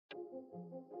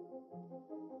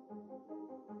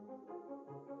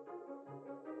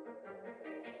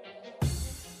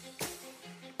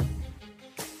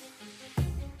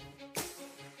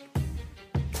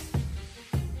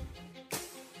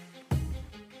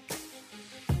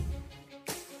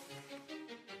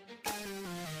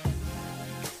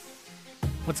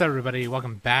What's up, everybody?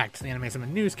 Welcome back to the Anime Summit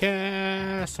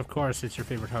Newscast. Of course, it's your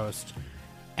favorite host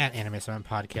at Anime Summit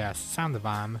Podcast, Sound the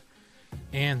Bomb.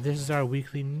 And this is our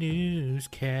weekly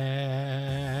newscast.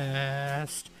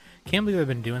 Can't believe I've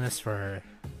been doing this for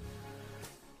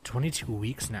 22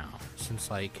 weeks now. Since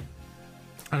I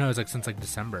don't know, since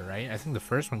December, right? I think the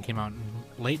first one came out in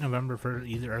late November for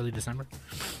either early December.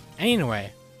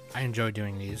 Anyway, I enjoy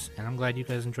doing these, and I'm glad you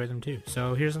guys enjoy them too.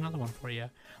 So here's another one for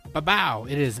you. Ba-bow!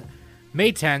 It is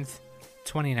May 10th,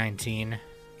 2019.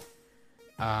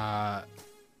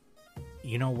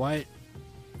 You know what?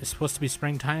 It's supposed to be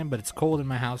springtime, but it's cold in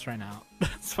my house right now.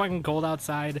 It's fucking cold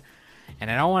outside,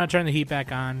 and I don't want to turn the heat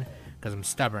back on because I'm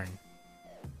stubborn.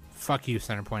 Fuck you,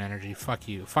 Centerpoint Energy. Fuck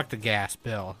you. Fuck the gas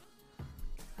bill.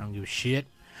 I don't give a shit.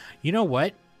 You know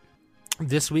what?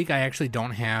 This week I actually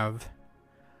don't have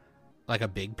a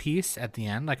big piece at the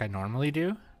end like I normally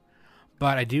do.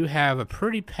 But I do have a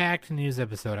pretty packed news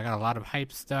episode. I got a lot of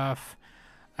hype stuff.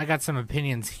 I got some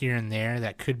opinions here and there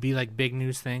that could be big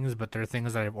news things, but they're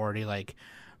things that I've already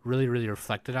really, really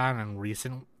reflected on in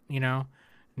recent,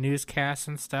 newscasts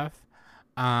and stuff.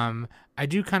 I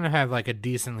do kind of have a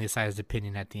decently sized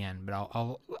opinion at the end, but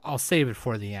I'll save it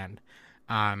for the end.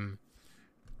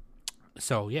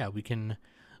 So yeah, we can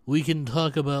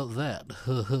talk about that.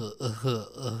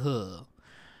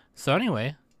 So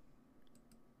anyway,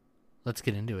 let's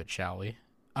get into it, shall we?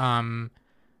 I'm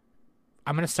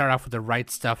going to start off with the Right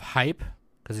Stuff hype,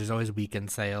 because there's always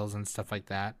weekend sales and stuff like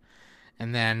that.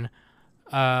 And then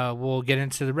we'll get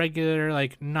into the regular,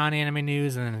 non-anime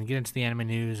news, and then get into the anime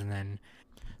news, and then...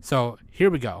 So, here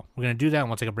we go. We're going to do that, and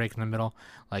we'll take a break in the middle,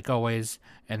 like always.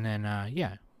 And then,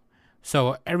 yeah.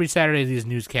 So, every Saturday, these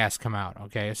newscasts come out,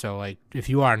 okay? So, if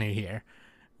you are new here,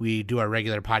 we do our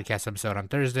regular podcast episode on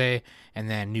Thursday, and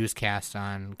then newscast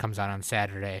comes out on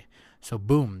Saturday. So,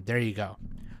 boom, there you go.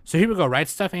 So, here we go. Right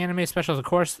Stuff anime specials. Of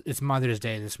course, it's Mother's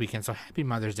Day this weekend, so happy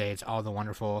Mother's Day to all the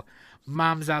wonderful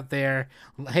moms out there.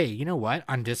 Hey, you know what?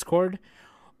 On Discord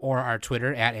or our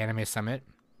Twitter at Anime Summit,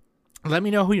 let me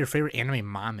know who your favorite anime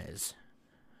mom is.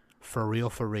 For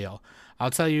real, for real. I'll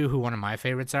tell you who one of my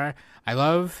favorites are. I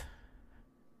love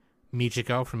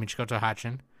Michiko from Michiko to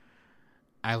Hatchin.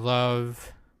 I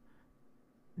love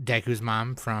Deku's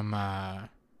mom from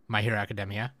My Hero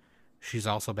Academia. She's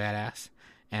also badass.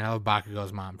 And I love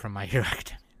Bakugo's mom from My Hero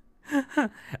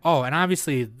Academia. Oh, and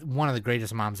obviously one of the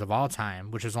greatest moms of all time,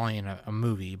 which is only in a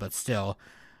movie, but still,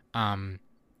 I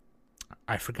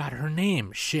forgot her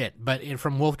name. Shit. But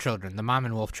from Wolf Children, the mom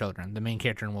in Wolf Children, the main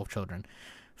character in Wolf Children,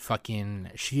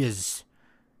 she is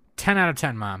 10 out of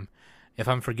 10 mom. If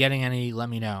I'm forgetting any, let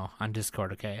me know on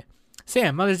Discord, okay? So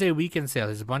yeah, Mother's Day weekend sale.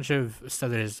 There's a bunch of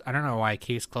stuff. I don't know why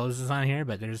Case Closed is on here,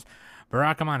 but there's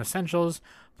Barakamon Essentials,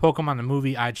 Pokemon the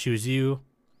Movie, I Choose You.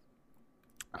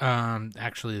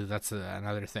 Actually, that's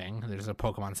another thing. There's a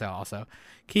Pokemon sale also.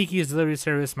 Kiki's Delivery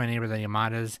Service, My Neighbor the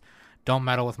Yamadas, Don't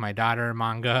Meddle with My Daughter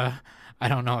manga. I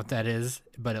don't know what that is,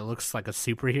 but it looks like a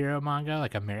superhero manga,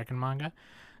 like American manga.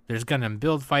 There's Gundam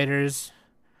Build Fighters,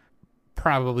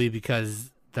 probably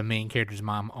because the main character's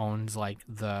mom owns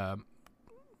the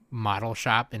model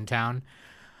shop in town.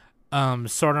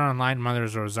 Sword Art Online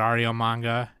Mother's Rosario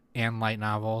manga and light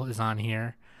novel is on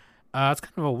here. It's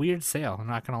kind of a weird sale, I'm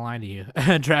not going to lie to you.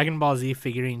 Dragon Ball Z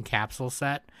figurine capsule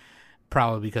set,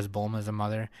 probably because Bulma's a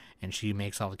mother and she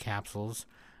makes all the capsules.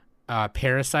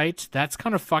 Parasite, that's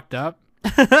kind of fucked up.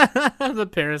 The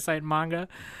Parasite manga.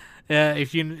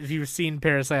 If you've seen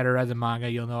Parasite or read the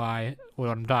manga, you'll know what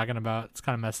I'm talking about. It's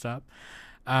kind of messed up.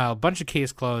 A bunch of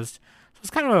Case Closed. So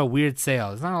it's kind of a weird sale.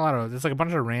 There's not a lot of... There's a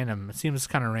bunch of random... It seems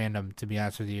kind of random, to be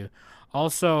honest with you.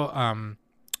 Also,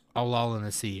 A Lull in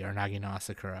the Sea or Nagi no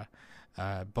Asakura.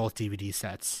 Both DVD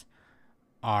sets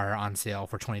are on sale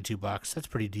for $22. That's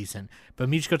pretty decent. But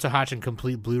Michiko to Hatchin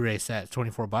complete Blu-ray set,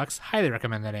 $24. Highly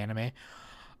recommend that anime.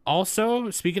 Also,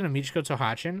 speaking of Michiko to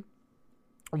Hatchin,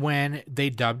 when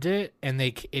they dubbed it and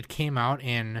it came out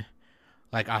in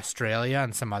Australia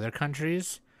and some other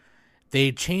countries,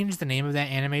 they changed the name of that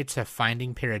anime to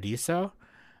Finding Paradiso.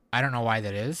 I don't know why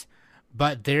that is,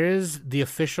 but there is the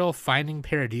official Finding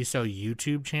Paradiso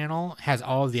YouTube channel, has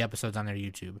all of the episodes on their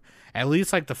YouTube. At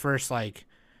least the first I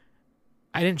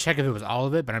didn't check if it was all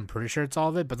of it, but I'm pretty sure it's all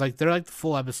of it. But they're the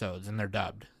full episodes and they're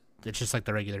dubbed. It's just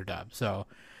the regular dub. So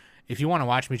if you want to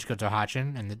watch Michiko to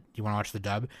Hatchin and you want to watch the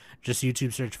dub, just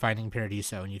YouTube search Finding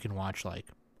Paradiso and you can watch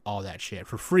all that shit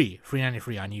for free. Free on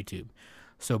YouTube.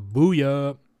 So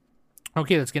booyah.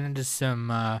 Okay, let's get into some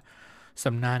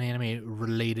non-anime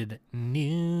related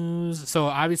news. So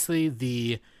obviously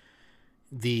the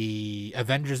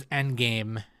Avengers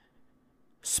Endgame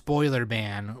spoiler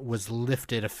ban was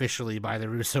lifted officially by the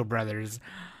Russo brothers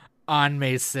on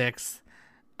May 6th.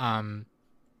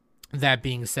 That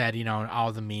being said,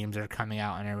 all the memes are coming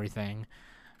out and everything.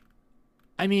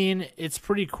 I mean, it's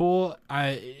pretty cool.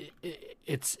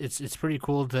 It's pretty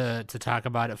cool to talk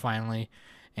about it finally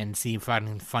and see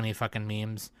funny fucking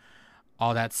memes,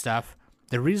 all that stuff.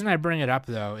 The reason I bring it up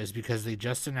though is because they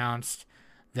just announced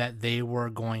that they were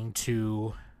going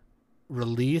to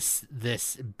release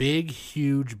this big,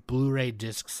 huge Blu-ray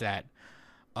disc set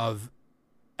of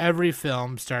every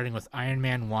film, starting with Iron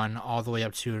Man 1 all the way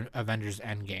up to Avengers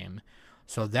Endgame.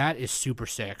 So that is super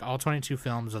sick. All 22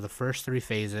 films of the first 3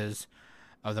 phases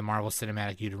of the Marvel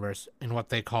Cinematic Universe in what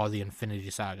they call the Infinity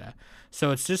Saga.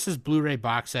 So it's just this Blu-ray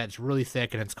box set. It's really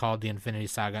thick, and it's called the Infinity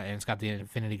Saga, and it's got the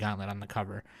Infinity Gauntlet on the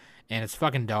cover. And it's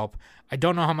fucking dope. I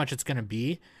don't know how much it's going to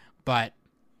be, but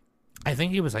I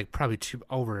think it was like probably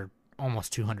over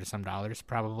almost $200 some,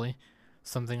 probably.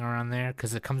 Something around there,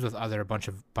 because it comes with a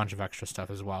bunch of extra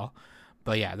stuff as well.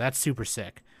 But yeah, that's super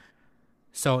sick.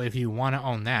 So if you want to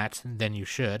own that, then you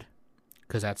should,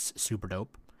 because that's super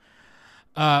dope.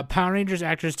 Power Rangers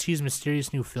actors tease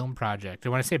mysterious new film project.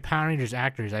 And when I say Power Rangers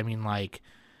actors, I mean like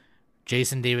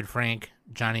Jason David Frank,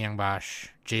 Johnny Young Bosch,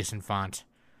 Jason Font.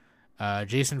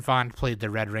 Jason Font played the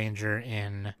Red Ranger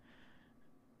in,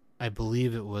 I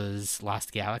believe it was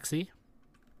Lost Galaxy.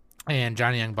 And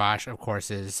Johnny Young Bosch, of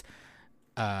course, is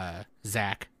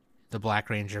Zach, the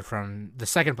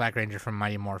second Black Ranger from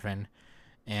Mighty Morphin,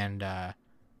 and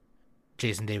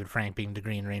Jason David Frank being the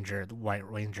Green Ranger, the White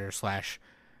Ranger /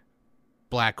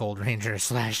 Black Gold Ranger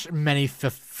 / many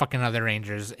fucking other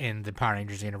Rangers in the Power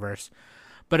Rangers universe.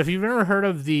 But if you've ever heard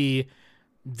of the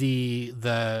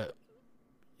YouTube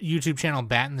channel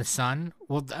Bat in the Sun,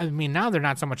 well, I mean, now they're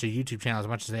not so much a YouTube channel as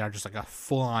much as they are just like a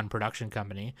full-on production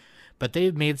company. But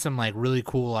they've made some like really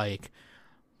cool like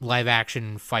live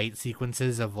action fight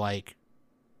sequences of like,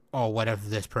 oh, what if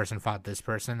this person fought this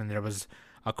person? And there was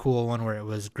a cool one where it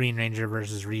was Green Ranger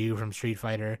versus Ryu from Street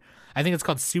Fighter. I think it's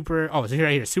called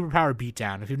Superpower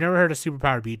Beatdown. If you've never heard of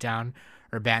Superpower Beatdown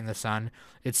or Bat in the Sun,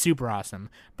 it's super awesome.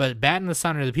 But Bat in the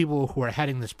Sun are the people who are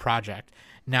heading this project.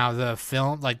 Now the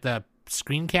film, like the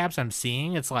screen caps I'm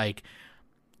seeing, it's like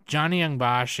Johnny Young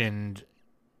Bosch and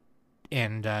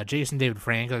Jason David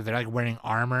Frank, they're like wearing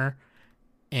armor,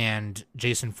 and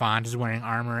Jason Font is wearing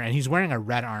armor, and he's wearing a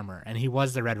red armor, and he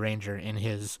was the Red Ranger in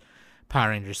his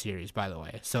Power Rangers series, by the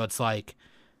way. So it's like,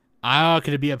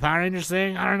 could it be a Power Rangers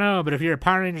thing? I don't know, but if you're a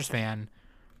Power Rangers fan,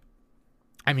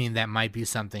 I mean, that might be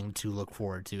something to look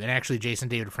forward to. And actually, Jason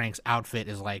David Frank's outfit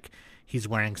is like, he's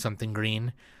wearing something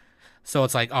green. So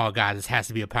it's like, oh god, this has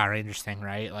to be a Power Rangers thing,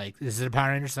 right? Like, is it a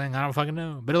Power Rangers thing? I don't fucking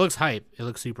know. But it looks hype. It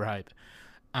looks super hype.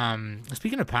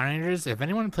 Speaking of Power Rangers, if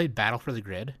anyone played Battle for the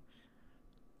Grid,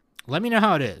 let me know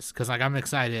how it is, because like I'm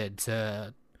excited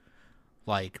to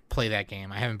like play that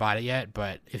game. I haven't bought it yet,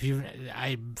 but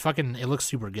it looks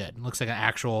super good. It looks like an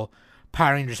actual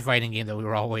Power Rangers fighting game that we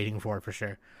were all waiting for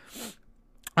sure.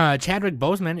 Chadwick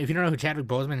Boseman, if you don't know who Chadwick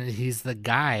Boseman is, he's the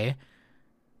guy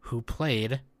who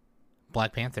played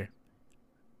Black Panther,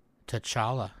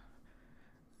 T'Challa,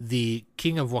 the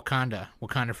King of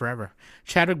Wakanda Forever.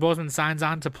 Chadwick Boseman signs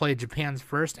on to play Japan's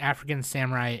first African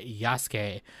samurai,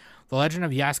 Yasuke. The legend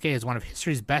of Yasuke is one of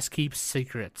history's best-kept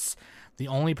secrets, the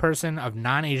only person of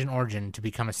non-Asian origin to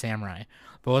become a samurai.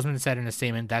 Boseman said in a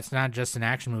statement, "That's not just an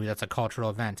action movie, that's a cultural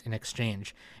event, an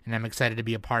exchange, and I'm excited to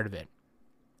be a part of it."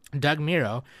 Doug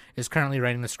Miro is currently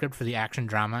writing the script for the action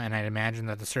drama, and I'd imagine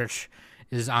that the search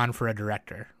is on for a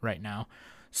director right now.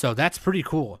 So that's pretty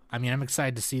cool. I mean, I'm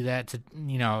excited to see that.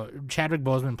 Chadwick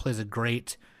Boseman plays a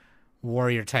great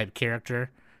warrior-type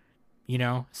character,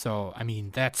 So, I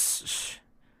mean, that's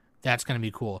going to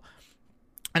be cool.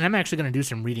 And I'm actually going to do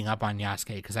some reading up on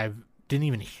Yasuke, because I didn't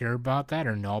even hear about that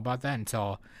or know about that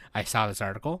until I saw this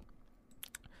article.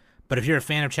 But if you're a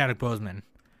fan of Chadwick Boseman,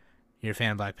 you're a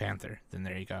fan of Black Panther, then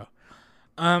there you go.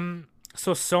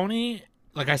 So Sony,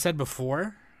 like I said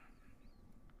before,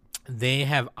 they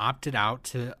have opted out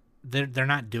to, they're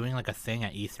not doing like a thing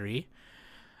at E3,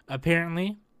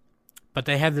 apparently, but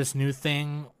they have this new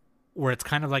thing where it's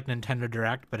kind of like Nintendo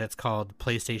Direct, but it's called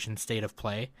PlayStation State of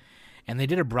Play. And they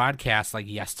did a broadcast like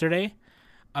yesterday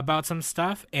about some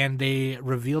stuff, and they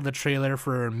revealed the trailer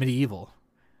for Medieval,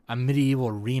 a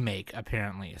Medieval remake,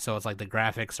 apparently. So it's like the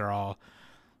graphics are all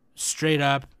straight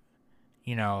up,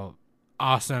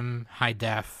 awesome, high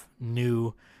def,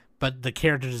 new, but the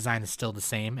character design is still the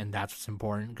same, and that's what's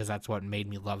important, because that's what made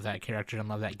me love that character and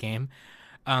love that game.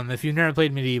 If you've never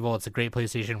played Medieval, it's a great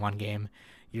PlayStation 1 game.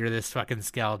 You're this fucking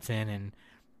skeleton, and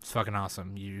it's fucking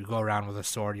awesome. You go around with a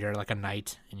sword, you're like a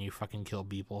knight, and you fucking kill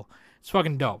people. It's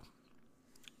fucking dope.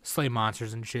 slay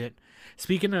monsters and shit.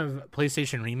 Speaking of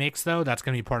PlayStation remakes, though, that's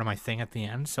gonna be part of my thing at the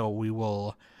end. So we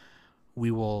will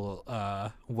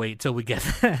wait till we get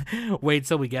wait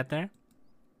till we get there.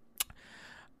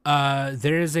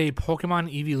 There is a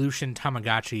Pokemon Evolution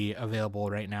Tamagotchi available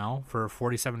right now for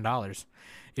 $47.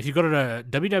 If you go to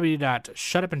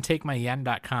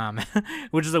www.shutupandtakemyyen.com,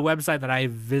 which is a website that I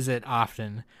visit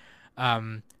often,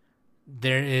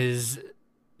 there is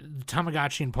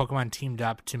Tamagotchi and Pokemon teamed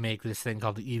up to make this thing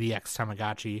called the EVX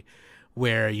Tamagotchi,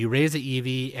 where you raise an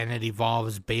Eevee and it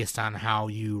evolves based on how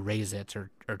you raise it or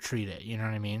treat it. You know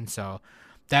what I mean? So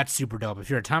that's super dope. If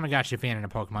you're a Tamagotchi fan and a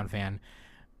Pokemon fan,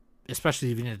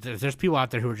 especially if there's people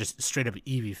out there who are just straight up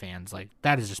Eevee fans, like,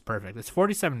 that is just perfect. It's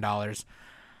 $47.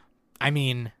 I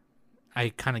mean, I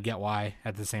kind of get why.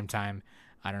 At the same time,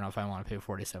 I don't know if I want to pay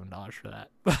 $47 for that.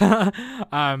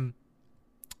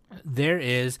 There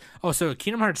is, so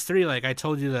Kingdom Hearts 3, like I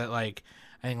told you that, like,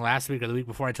 I think last week or the week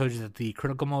before, I told you that the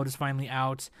critical mode is finally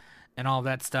out and all of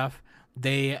that stuff.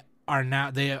 They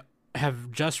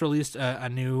have just released a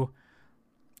new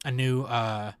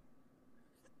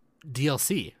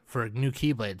DLC for a new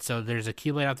Keyblade. So there's a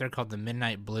Keyblade out there called the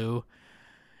Midnight Blue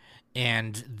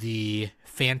and the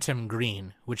Phantom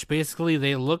Green, which basically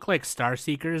they look like Star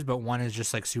Seekers, but one is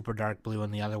just like super dark blue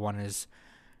and the other one is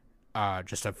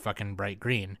just a fucking bright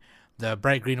green. The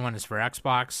bright green one is for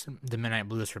Xbox. The Midnight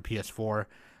Blue is for PS4.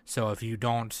 So if you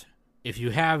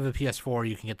have a PS4,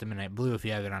 you can get the Midnight Blue. If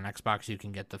you have it on Xbox, you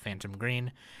can get the Phantom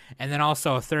Green. And then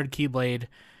also a third Keyblade,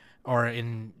 or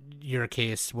in your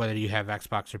case, whether you have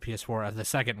Xbox or PS4, the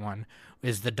second one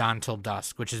is the Dawn Till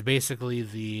Dusk, which is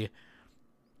basically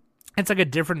it's like a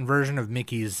different version of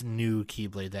Mickey's new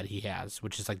Keyblade that he has,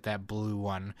 which is like that blue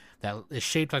one that is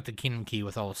shaped like the Kingdom Key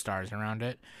with all the stars around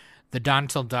it. The Dawn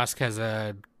Till Dusk has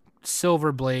a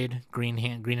silver blade, green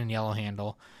and yellow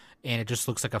handle, and it just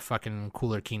looks like a fucking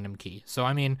cooler Kingdom Key. So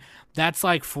I mean, that's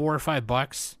like $4 or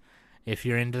 $5 if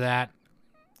you're into that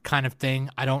kind of thing.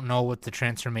 I don't know what the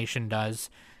transformation does.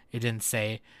 It didn't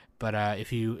say, but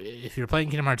if you're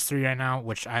playing Kingdom Hearts 3 right now,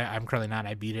 which I'm currently not,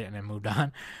 I beat it and I moved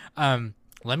on.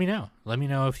 Let me know. Let me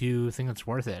know if you think it's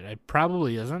worth it. It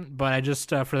probably isn't, but I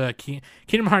just for the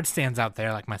Kingdom Hearts stands out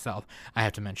there like myself, I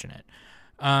have to mention it.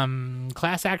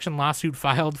 Class action lawsuit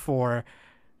filed for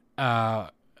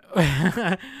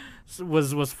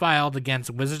was filed against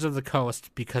Wizards of the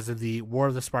Coast because of the War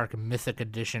of the Spark Mythic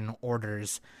Edition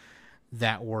orders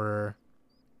that were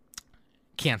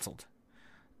canceled.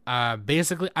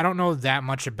 Basically, I don't know that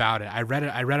much about it. I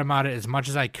read about it as much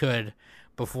as I could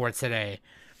before today,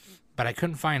 but I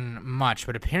couldn't find much.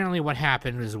 But apparently what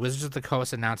happened was Wizards of the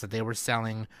Coast announced that they were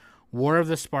selling War of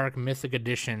the Spark Mythic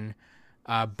Edition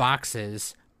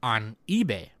boxes on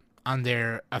eBay, on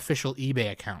their official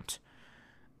eBay account,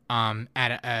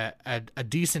 at a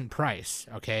decent price,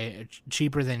 okay?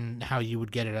 Cheaper than how you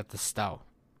would get it at the store.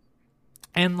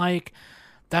 And, like,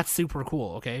 that's super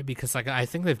cool, okay? Because, like, I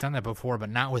think they've done that before, but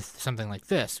not with something like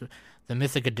this. The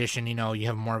Mythic Edition, you know, you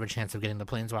have more of a chance of getting the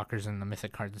Planeswalkers and the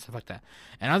Mythic cards and stuff like that.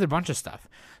 And other bunch of stuff.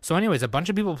 So anyways, a bunch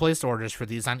of people placed orders for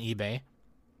these on eBay.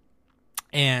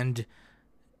 And,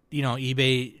 you know,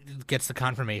 eBay gets the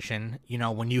confirmation. You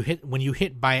know, when you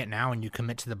hit buy it now and you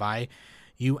commit to the buy,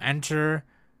 you enter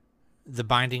the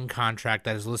binding contract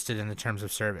that is listed in the terms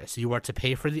of service. You are to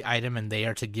pay for the item and they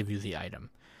are to give you the item.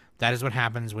 That is what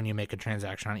happens when you make a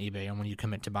transaction on eBay and when you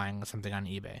commit to buying something on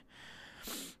eBay.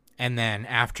 And then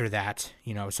after that,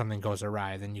 you know, something goes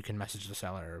awry, then you can message the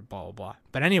seller or blah, blah, blah.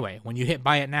 But anyway, when you hit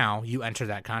buy it now, you enter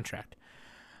that contract.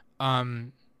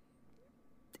 eBay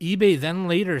then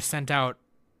later sent out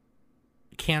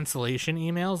cancellation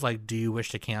emails like, do you wish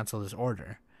to cancel this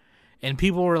order? And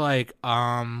people were like,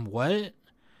 what?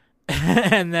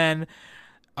 And then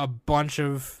a bunch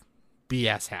of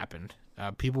BS happened.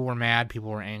 People were mad.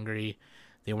 People were angry.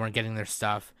 They weren't getting their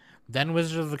stuff. Then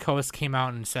Wizards of the Coast came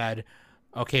out and said,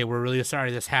 okay, we're really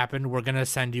sorry this happened. We're going to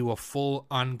send you a full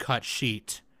uncut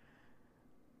sheet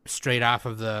straight off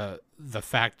of the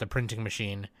printing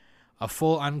machine, a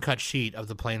full uncut sheet of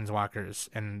the Planeswalkers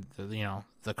and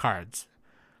the cards.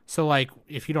 So, like,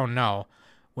 if you don't know,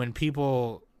 when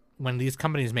these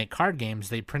companies make card games,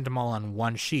 they print them all on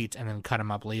one sheet and then cut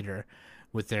them up later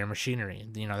with their machinery.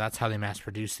 You know, that's how they mass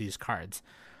produce these cards.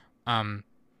 That's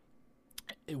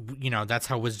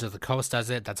how Wizards of the Coast does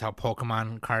it. That's how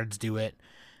Pokemon cards do it.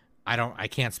 I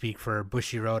can't speak for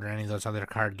Bushiroad or any of those other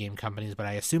card game companies, but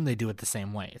I assume they do it the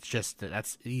same way. It's just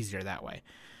that's easier that way.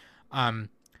 So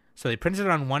they printed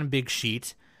it on one big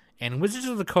sheet, and Wizards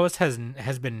of the Coast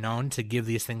has been known to give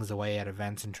these things away at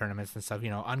events and tournaments and stuff. You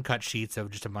know, uncut sheets of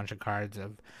just a bunch of cards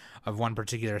of one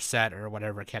particular set or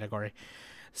whatever category.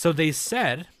 So they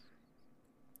said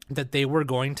that they were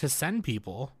going to send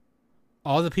people,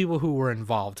 all the people who were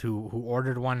involved, who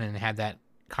ordered one and had that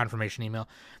confirmation email,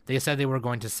 they said they were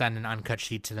going to send an uncut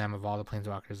sheet to them of all the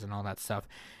planeswalkers and all that stuff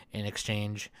in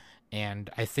exchange. And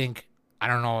I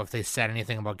don't know if they said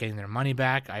anything about getting their money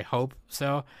back. I hope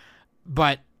so.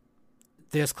 But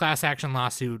this class action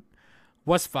lawsuit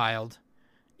was filed.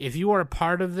 If you are a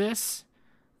part of this,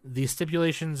 the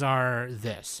stipulations are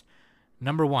this.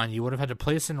 Number 1, you would have had to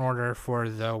place an order for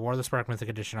the War of the Spark Mythic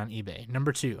Edition on eBay.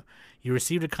 Number 2, you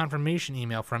received a confirmation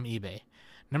email from eBay.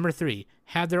 Number 3,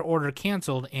 had their order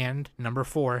canceled. And number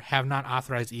 4, have not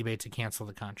authorized eBay to cancel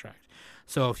the contract.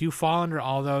 So if you fall under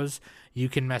all those, you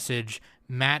can message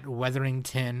Matt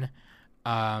Wetherington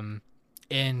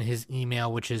in his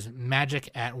email, which is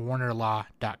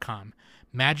magic@warnerlaw.com.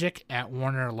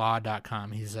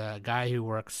 Magic@warnerlaw.com. He's a guy who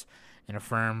works in a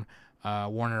firm,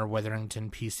 Warner Wetherington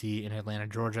PC in Atlanta,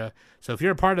 Georgia. So if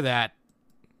you're a part of that,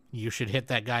 you should hit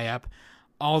that guy up.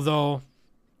 Although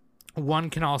one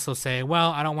can also say,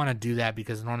 well, I don't want to do that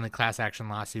because normally class action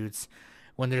lawsuits,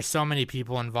 when there's so many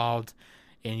people involved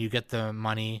and you get the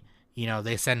money,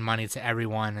 they send money to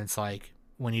everyone. It's like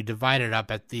when you divide it up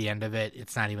at the end of it,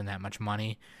 it's not even that much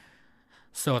money.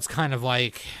 So it's kind of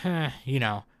like,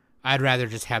 I'd rather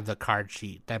just have the card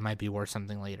sheet. That might be worth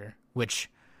something later,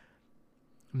 which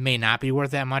may not be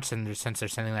worth that much since they're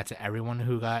sending that to everyone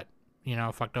who got,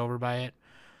 fucked over by it.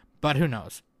 But who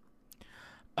knows?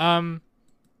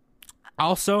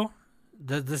 Also,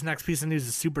 this next piece of news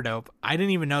is super dope. I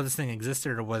didn't even know this thing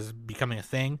existed or was becoming a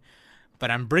thing,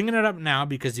 but I'm bringing it up now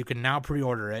because you can now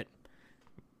pre-order it.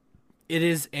 It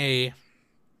is a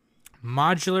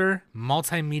modular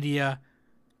multimedia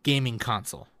gaming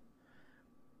console,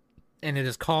 and it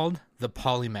is called the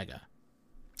Polymega.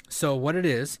 So what it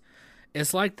is,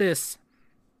 it's like this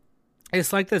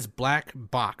black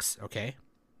box, okay?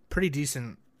 Pretty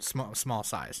decent small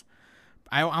size.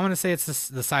 I want to say it's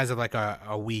the size of like a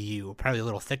Wii U, probably a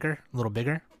little thicker, a little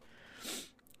bigger.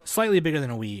 Slightly bigger than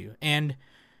a Wii U. And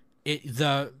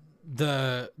the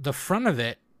front of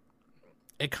it,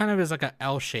 it kind of is like a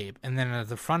L shape, and then at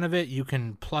the front of it you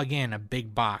can plug in a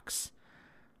big box.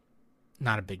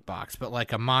 Not a big box, but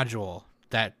like a module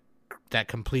that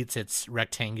completes its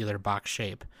rectangular box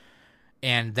shape.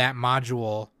 And that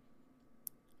module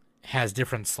has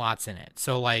different slots in it.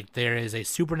 So like there is a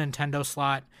Super Nintendo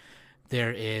slot,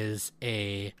 there is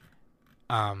a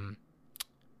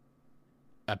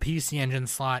PC Engine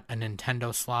slot, a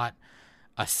Nintendo slot,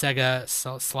 a Sega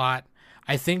slot.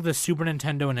 I think the Super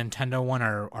Nintendo and Nintendo one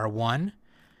are one,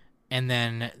 and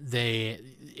then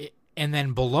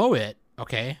below it,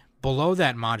 okay, below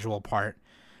that module part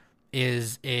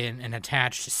is an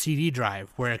attached CD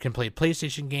drive where it can play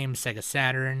PlayStation games, Sega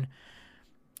Saturn,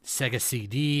 Sega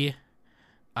CD.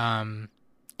 And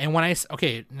you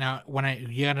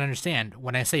gotta understand,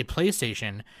 when I say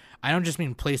PlayStation, I don't just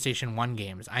mean PlayStation 1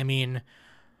 games. I mean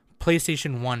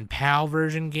PlayStation 1 PAL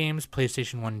version games,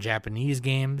 PlayStation 1 Japanese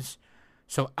games.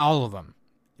 So all of them,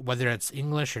 whether it's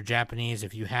English or Japanese,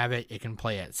 if you have it, it can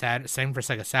play it. Same for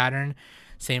Sega Saturn,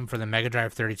 same for the Mega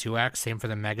Drive 32X, same for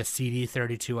the Mega CD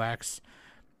 32X.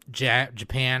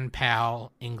 Japan,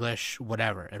 PAL, English,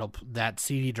 whatever. That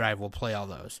CD drive will play all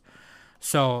those.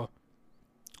 So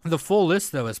the full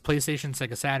list though is PlayStation,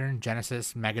 Sega Saturn,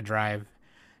 Genesis, Mega Drive,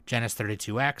 Genesis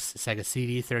 32X, Sega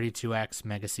CD 32X,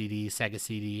 Mega CD, Sega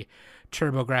CD,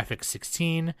 TurboGrafx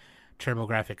 16,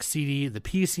 TurboGrafx CD, the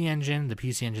PC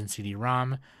Engine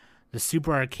CD-ROM, the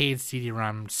Super Arcade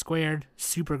CD-ROM Squared,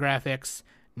 Super Graphics,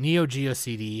 Neo Geo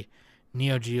CD,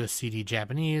 Neo Geo CD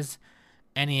Japanese,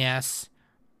 NES,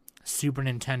 Super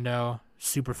Nintendo,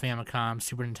 Super Famicom,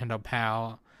 Super Nintendo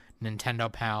PAL,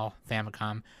 Nintendo PAL,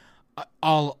 Famicom,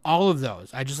 all of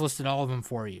those. I just listed all of them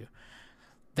for you.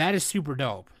 That is super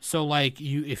dope. So like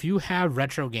if you have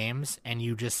retro games and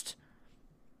you just,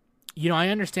 I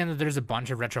understand that there's a bunch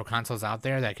of retro consoles out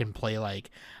there that can play like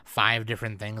 5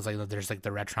 different things. Like there's like the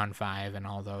Retron 5 and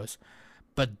all those,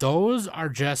 but those are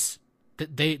just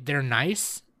they're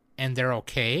nice and they're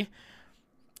okay.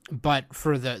 But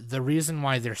for the reason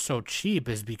why they're so cheap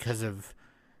is because of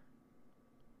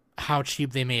how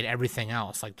cheap they made everything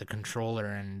else, like the controller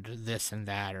and this and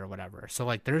that or whatever. So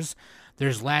like there's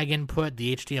lag input,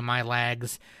 the HDMI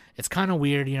lags. It's kind of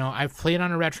weird, I've played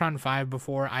on a Retron 5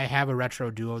 before. I have a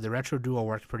Retro Duo. The Retro Duo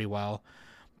worked pretty well,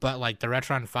 but like the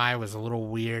Retron 5 was a little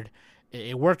weird.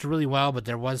 It worked really well, but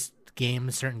there was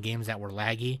certain games that were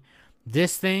laggy.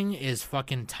 This thing is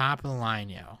fucking top of the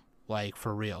line, like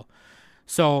for real.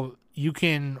 So you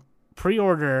can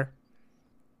pre-order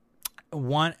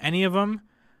any of them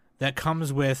that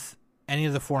comes with any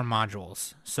of the 4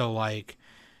 modules. So like,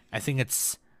 I think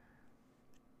it's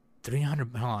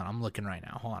 300. Hold on, I'm looking right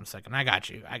now. Hold on a second. I got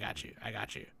you.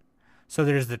 So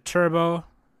there's the Turbo,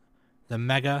 the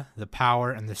Mega, the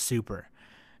Power, and the Super.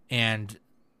 And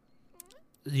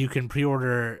you can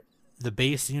pre-order the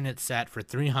base unit set for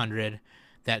 $300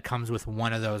 that comes with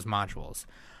one of those modules.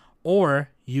 Or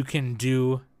you can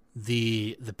do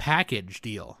the package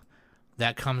deal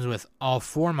that comes with all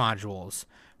 4 modules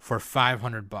for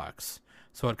 $500.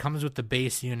 So it comes with the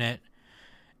base unit,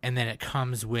 and then it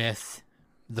comes with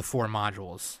the 4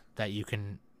 modules that you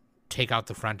can take out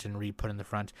the front and re-put in the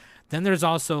front. Then there's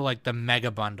also like the Mega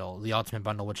Bundle, the Ultimate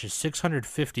Bundle, which is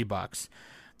 $650.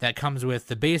 That comes with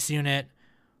the base unit,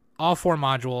 all 4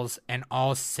 modules, and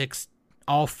all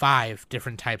 5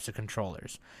 different types of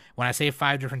controllers. When I say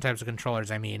 5 different types of controllers,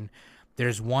 I mean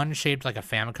there's one shaped like a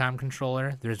Famicom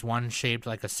controller, there's one shaped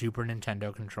like a Super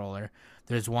Nintendo controller,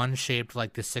 there's one shaped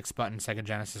like the 6-button Sega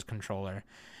Genesis controller,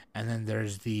 and then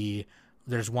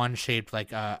there's one shaped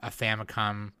like a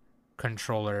Famicom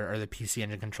controller or the PC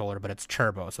Engine controller, but it's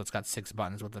turbo, so it's got 6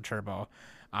 buttons with the turbo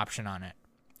option on it.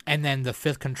 And then the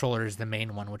 5th controller is the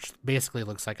main one, which basically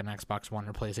looks like an Xbox One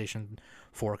or PlayStation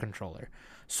 4 controller.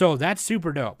 So that's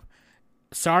super dope.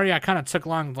 Sorry, I kind of took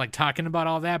long like talking about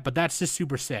all that, but that's just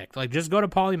super sick. Like, just go to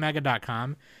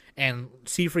polymega.com and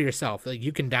see for yourself. Like,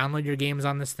 you can download your games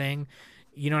on this thing.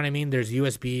 You know what I mean? There's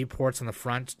USB ports on the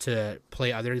front to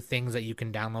play other things that you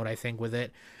can download, I think, with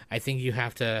it. I think you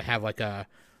have to have like a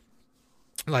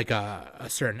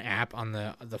certain app on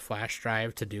the flash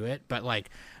drive to do it. But like,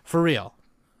 for real,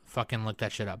 fucking look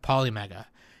that shit up. Polymega.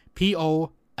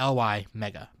 Poly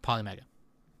Mega. Polymega.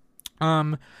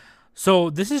 So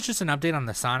this is just an update on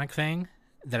the Sonic thing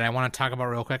that I want to talk about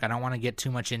real quick. I don't want to get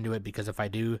too much into it because if I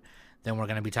do, then we're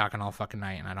going to be talking all fucking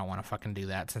night, and I don't want to fucking do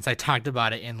that since I talked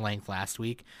about it in length last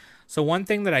week. So one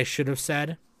thing that I should have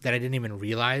said that I didn't even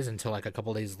realize until like a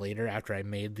couple days later after I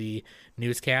made the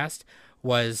newscast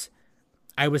was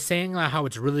I was saying how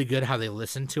it's really good how they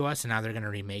listened to us and now they're going to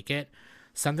remake it.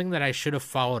 Something that I should have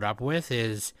followed up with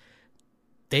is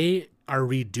they are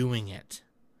redoing it.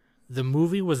 The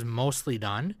movie was mostly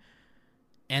done,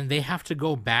 and they have to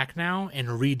go back now and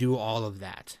redo all of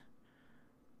that.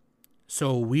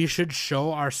 So we should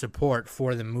show our support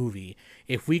for the movie.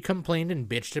 If we complained and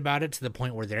bitched about it to the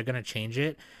point where they're going to change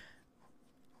it,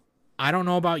 I don't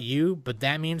know about you, but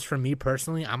that means for me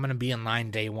personally, I'm going to be in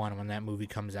line day one when that movie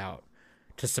comes out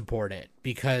to support it.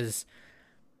 Because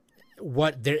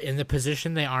what they're in the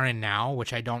position they are in now,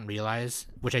 which I didn't realize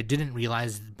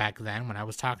back then when I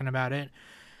was talking about it,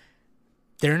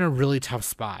 they're in a really tough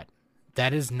spot.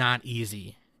 That is not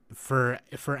easy for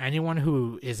anyone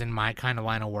who is in my kind of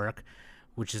line of work,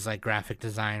 which is like graphic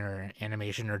design or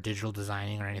animation or digital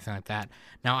designing or anything like that.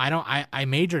 Now, I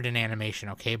majored in animation,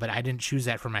 okay, but I didn't choose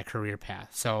that for my career path.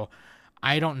 So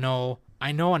I don't know.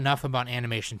 I know enough about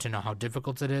animation to know how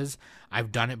difficult it is.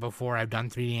 I've done it before. I've done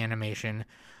 3D animation.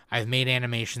 I've made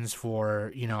animations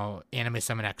for, Anime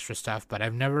Summit Extra stuff, but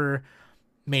I've never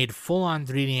made full-on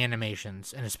 3D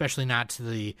animations, and especially not to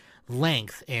the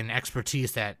length and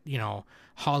expertise that,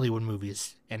 Hollywood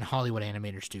movies and Hollywood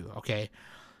animators do, okay?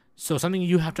 So something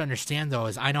you have to understand, though,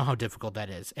 is I know how difficult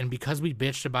that is. And because we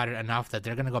bitched about it enough that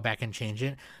they're going to go back and change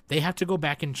it, they have to go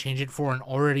back and change it for an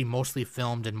already mostly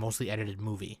filmed and mostly edited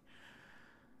movie.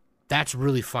 That's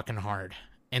really fucking hard.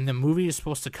 And the movie is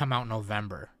supposed to come out in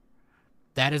November.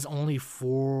 That is only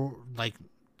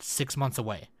 6 months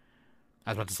away. I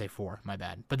was about to say 4, my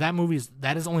bad. But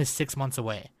that is only 6 months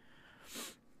away.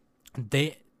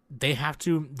 They have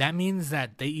to, that means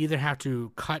that they either have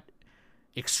to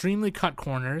extremely cut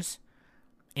corners.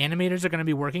 Animators are going to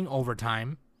be working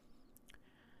overtime.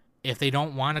 If they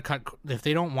don't want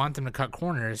them to cut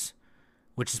corners,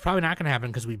 which is probably not going to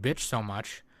happen because we bitch so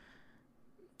much,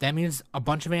 that means a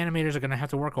bunch of animators are going to have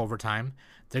to work overtime.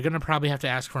 They're going to probably have to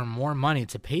ask for more money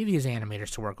to pay these animators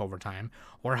to work overtime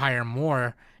or hire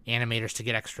more animators to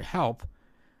get extra help.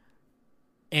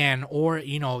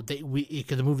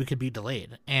 The movie could be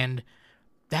delayed. And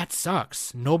that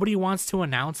sucks. Nobody wants to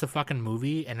announce a fucking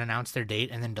movie and announce their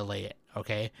date and then delay it,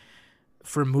 okay?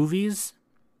 For movies,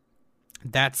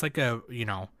 that's like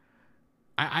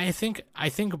I think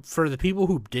for the people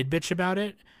who did bitch about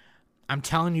it, I'm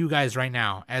telling you guys right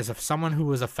now, as of someone who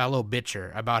was a fellow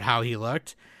bitcher about how he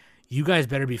looked, you guys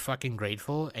better be fucking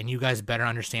grateful, and you guys better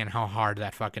understand how hard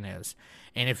that fucking is.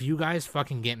 And if you guys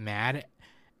fucking get mad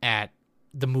at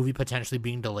the movie potentially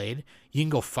being delayed, you can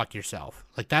go fuck yourself.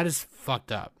 Like, that is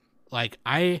fucked up. Like,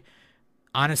 I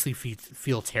honestly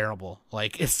feel terrible.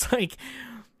 Like, it's like,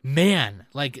 man,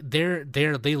 like, they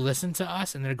listen to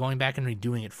us, and they're going back and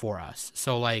redoing it for us.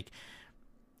 So, like,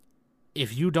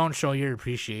 if you don't show your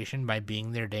appreciation by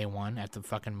being there day one at the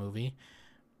fucking movie,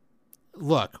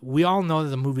 look, we all know that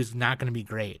the movie's not going to be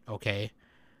great, okay?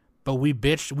 But we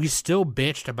still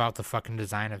bitched about the fucking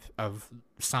design of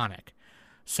Sonic.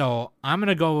 So I'm going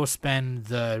to go spend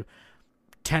the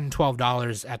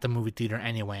 $10-$12 at the movie theater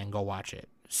anyway and go watch it.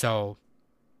 So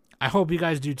I hope you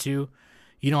guys do too.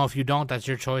 If you don't, that's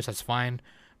your choice. That's fine.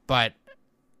 But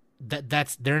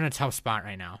they're in a tough spot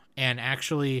right now. And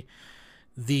actually,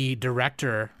 the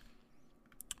director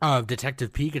of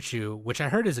Detective Pikachu, which I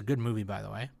heard is a good movie, by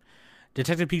the way,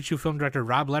 Detective Pikachu film director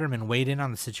Rob Letterman weighed in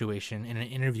on the situation in an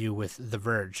interview with The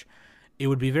Verge. It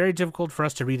would be very difficult for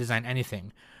us to redesign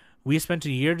anything. We spent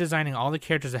a year designing all the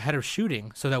characters ahead of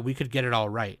shooting so that we could get it all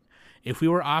right. If we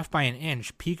were off by an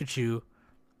inch, Pikachu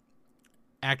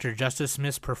actor Justice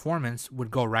Smith's performance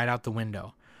would go right out the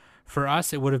window. For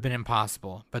us, it would have been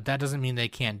impossible, but that doesn't mean they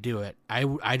can't do it.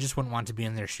 I just wouldn't want to be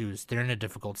in their shoes. They're in a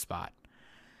difficult spot.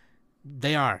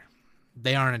 They are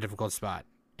in a difficult spot.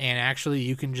 And actually,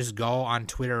 you can just go on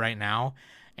Twitter right now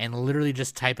and literally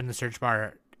just type in the search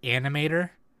bar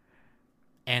animator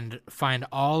and find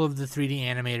all of the 3D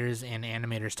animators and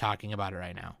animators talking about it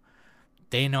right now.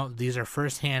 They know these are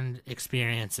firsthand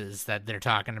experiences that they're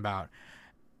talking about.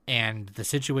 And the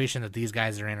situation that these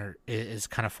guys are in is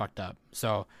kind of fucked up.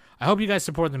 So I hope you guys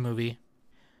support the movie.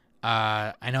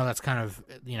 I know that's kind of,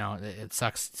 it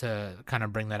sucks to kind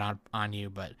of bring that on you,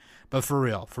 but for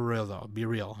real though, be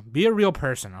a real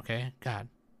person. Okay. God,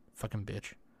 fucking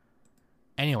bitch.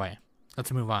 Anyway,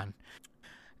 let's move on.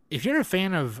 If you're a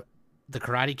fan of the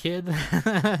Karate Kid,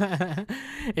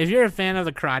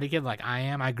 like I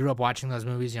am, I grew up watching those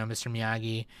movies, Mr.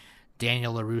 Miyagi,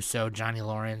 Daniel LaRusso, Johnny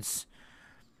Lawrence,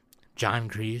 John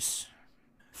Kreese.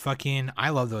 I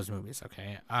love those movies.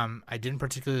 Okay. I didn't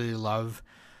particularly love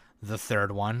the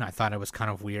third one. I thought it was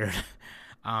kind of weird.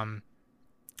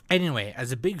 Anyway,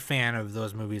 as a big fan of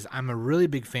those movies, I'm a really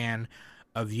big fan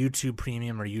of YouTube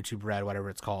Premium or YouTube Red, whatever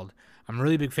it's called. I'm a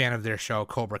really big fan of their show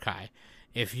Cobra Kai.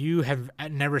 If you have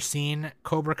never seen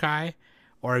Cobra Kai,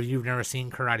 or if you've never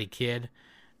seen Karate Kid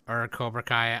or Cobra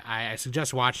Kai, I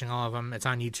suggest watching all of them. It's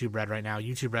on YouTube Red right now.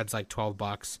 YouTube Red's like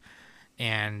 $12.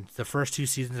 And the first 2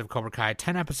 seasons of Cobra Kai,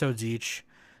 10 episodes each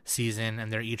season,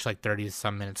 and they're each like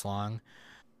 30-some minutes long.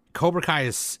 Cobra Kai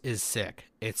is sick.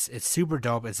 It's super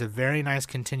dope. It's a very nice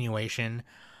continuation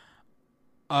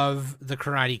of the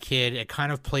Karate Kid. It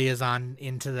kind of plays on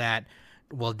into that,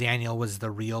 well, Daniel was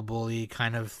the real bully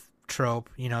kind of trope,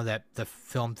 that the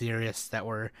film theorists that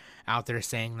were out there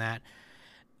saying that.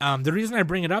 The reason I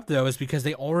bring it up, though, is because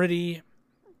it's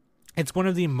one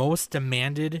of the most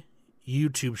demanded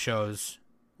YouTube shows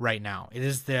right now. It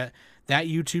is that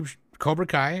YouTube, Cobra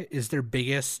Kai is their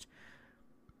biggest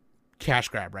cash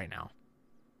grab right now.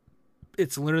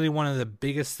 It's literally one of the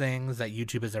biggest things that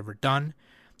YouTube has ever done.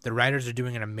 The writers are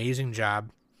doing an amazing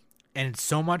job, and it's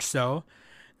so much so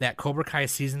that Cobra Kai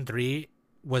season 3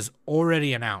 was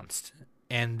already announced,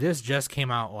 and this just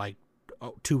came out like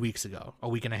 2 weeks ago, a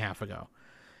week and a half ago,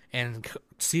 and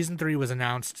season 3 was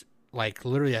announced like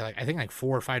literally I think like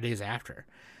 4 or 5 days after.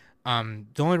 The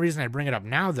only reason I bring it up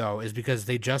now, though, is because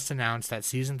they just announced that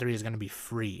season 3 is going to be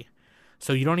free.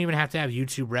 So you don't even have to have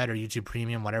YouTube Red or YouTube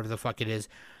Premium, whatever the fuck it is.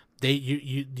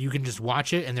 You can just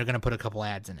watch it, and they're going to put a couple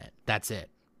ads in it. That's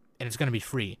it. And it's going to be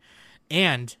free.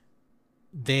 And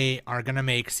they are going to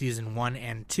make season 1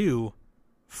 and 2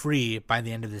 free by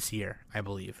the end of this year, I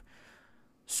believe.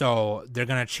 So they're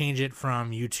going to change it from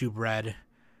YouTube Red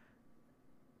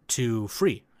to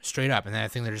free, straight up. And then I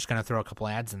think they're just going to throw a couple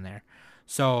ads in there.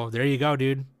 So there you go,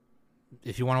 dude.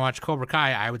 If you want to watch Cobra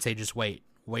Kai, I would say just wait.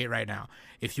 Wait right now.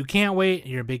 If you can't wait,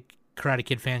 you're a big Karate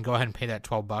Kid fan, go ahead and pay that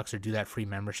 $12 or do that free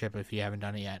membership if you haven't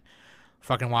done it yet.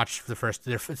 Fucking watch the first.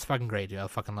 It's fucking great, dude. I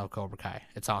fucking love Cobra Kai.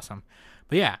 It's awesome.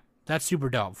 But yeah, that's super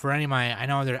dope. For any of I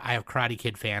have Karate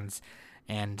Kid fans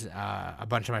and a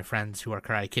bunch of my friends who are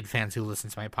Karate Kid fans who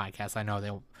listen to my podcast. I know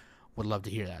they would love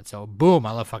to hear that. So boom,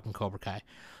 I love fucking Cobra Kai.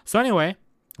 So anyway,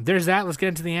 there's that. Let's get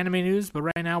into the anime news. But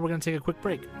right now, we're going to take a quick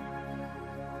break.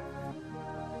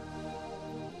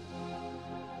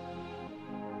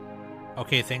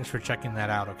 Okay, thanks for checking that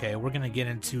out. Okay, we're gonna get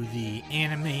into the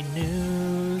anime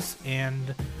news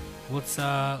and let's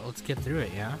get through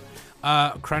it. Yeah,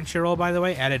 Crunchyroll, by the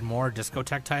way, added more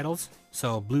discotheque titles.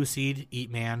 So Blue Seed, Eat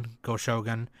Man, Go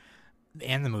Shogun,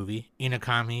 and the movie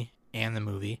Inokami and the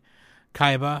movie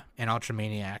Kaiba and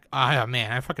Ultramaniac. Ah,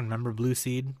 man, I fucking remember Blue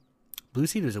Seed. Blue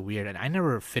Seed was a weird, and I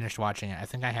never finished watching it. I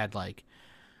think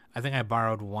I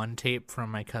borrowed one tape from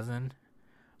my cousin,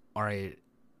 or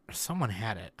someone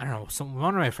had it. I don't know.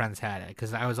 One of my friends had it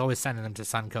because I was always sending them to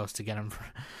Suncoast to get them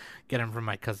from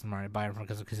my cousin, or I buy them from my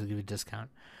cousin because he'll give you a discount.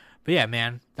 But yeah,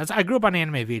 man, I grew up on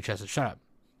anime VHS. So shut up.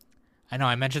 I know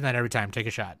I mention that every time. Take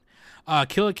a shot.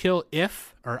 Kill la Kill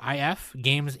If, or IF,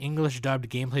 game's English dubbed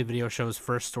gameplay video shows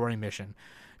first story mission.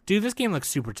 Dude, this game looks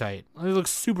super tight. It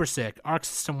looks super sick. Arc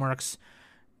System Works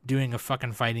doing a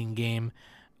fucking fighting game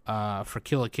for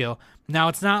Kill la Kill. Now,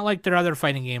 it's not like their other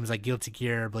fighting games like Guilty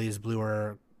Gear, BlazBlue,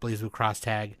 or BlazBlue Cross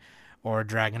Tag, or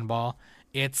Dragon Ball.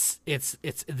 It's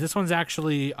this one's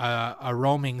actually a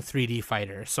roaming 3D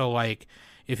fighter. So like,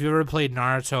 if you ever played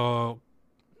Naruto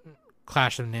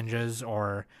Clash of Ninjas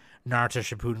or Naruto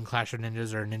Shippuden Clash of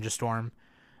Ninjas or Ninja Storm,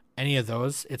 any of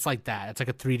those, it's like that. It's like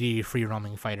a 3D free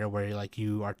roaming fighter where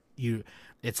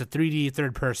it's a 3D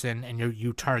third person and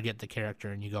you target the character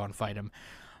and you go and fight him.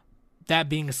 That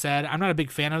being said, I'm not a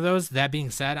big fan of those. That being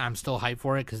said, I'm still hyped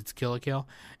for it because it's Kill la Kill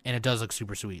and it does look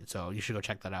super sweet. So you should go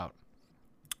check that out.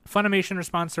 Funimation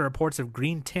responds to reports of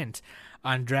green tint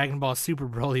on Dragon Ball Super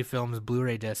Broly film's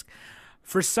Blu-ray disc.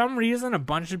 For some reason, a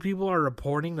bunch of people are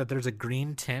reporting that there's a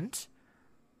green tint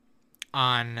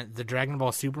on the Dragon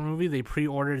Ball Super movie. They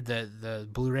pre-ordered the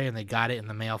Blu-ray and they got it in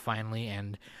the mail finally,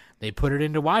 and they put it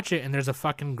in to watch it, and there's a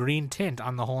fucking green tint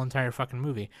on the whole entire fucking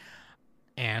movie.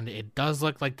 And it does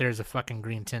look like there's a fucking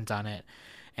green tint on it.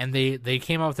 And they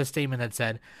came out with a statement that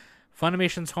said,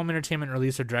 Funimation's home entertainment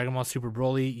release of Dragon Ball Super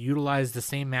Broly utilized the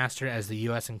same master as the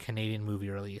US and Canadian movie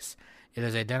release. It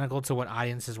is identical to what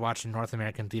audiences watched in North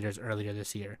American theaters earlier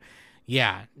this year.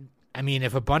 Yeah, I mean,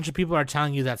 if a bunch of people are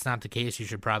telling you that's not the case, you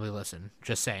should probably listen.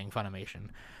 Just saying, Funimation.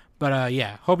 But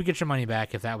yeah, hope you get your money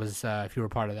back if that was if you were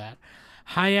part of that.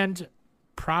 High-end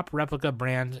prop replica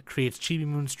brand creates Chibi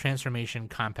Moon's transformation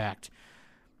compact.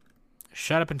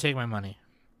 Shut up and take my money.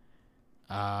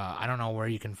 I don't know where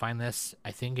you can find this.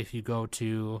 I think if you go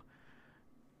to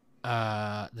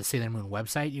the Sailor Moon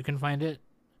website, you can find it.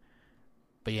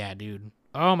 But yeah, dude.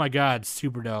 Oh my god,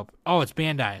 super dope. Oh, it's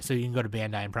Bandai, so you can go to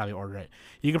Bandai and probably order it.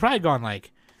 You could probably go on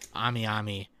like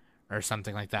AmiAmi or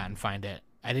something like that and find it.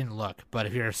 I didn't look, but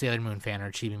if you're a Sailor Moon fan or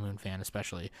a Chibi Moon fan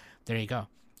especially, there you go.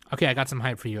 Okay, I got some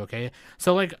hype for you, okay?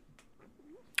 So like,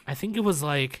 I think it was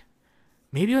like,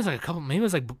 maybe it was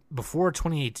like before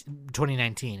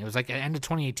 2019. It was like at the end of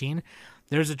 2018.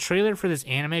 There's a trailer for this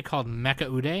anime called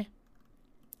Mecha Ude.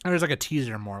 Or was like a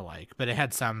teaser more like, but it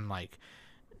had some like,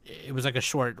 it was like a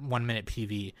short 1 minute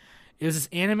PV. It was this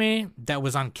anime that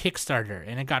was on Kickstarter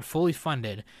and it got fully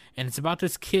funded. And it's about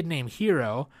this kid named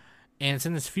Hiro, and it's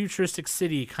in this futuristic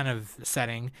city kind of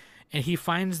setting. And he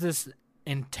finds this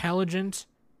intelligent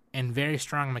and very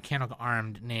strong mechanical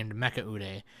arm named Mecha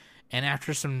Ude. And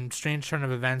after some strange turn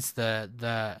of events,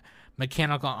 the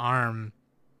mechanical arm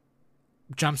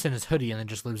jumps in his hoodie and then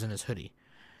just lives in his hoodie.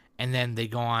 And then they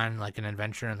go on like an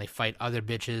adventure and they fight other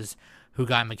bitches who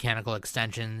got mechanical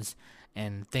extensions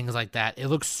and things like that. It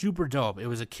looks super dope. It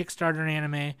was a Kickstarter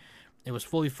anime. It was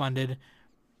fully funded.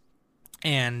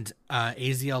 And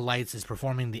AZL Lights is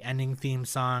performing the ending theme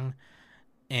song.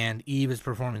 And Eve is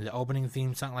performing the opening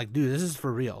theme song. Like, dude, this is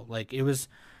for real. Like, it was...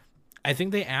 I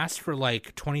think they asked for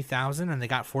like $20,000 and they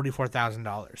got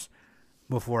 $44,000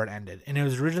 before it ended. And it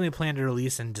was originally planned to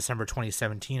release in December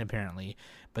 2017, apparently,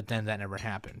 but then that never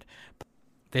happened.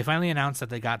 They finally announced that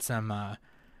they got some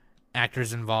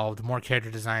actors involved, more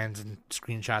character designs and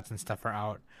screenshots and stuff are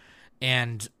out.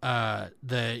 And the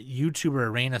YouTuber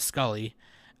Raina Scully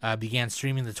began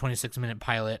streaming the 26-minute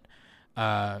pilot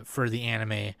for the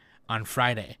anime on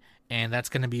Friday. And that's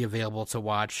going to be available to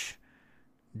watch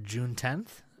June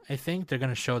 10th. I think they're going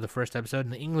to show the first episode,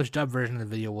 and the English dub version of the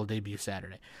video will debut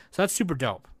Saturday. So that's super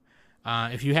dope.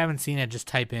 If you haven't seen it, just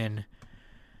type in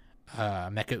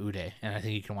Mecha Ude, and I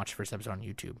think you can watch the first episode on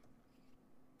YouTube.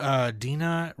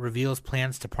 Dina reveals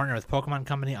plans to partner with Pokemon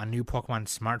Company on new Pokemon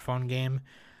smartphone game.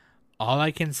 All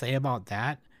I can say about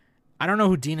that, I don't know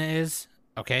who Dina is,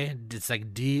 okay? It's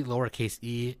like D lowercase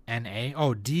e n a.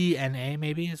 Oh, DNA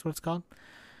maybe is what it's called.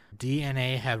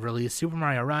 DNA have released Super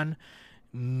Mario Run,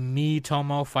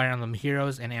 Miitomo, Fire Emblem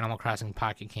Heroes, and Animal Crossing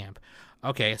Pocket Camp.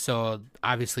 Okay, so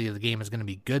obviously the game is going to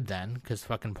be good then, because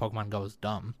fucking Pokemon Go is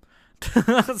dumb.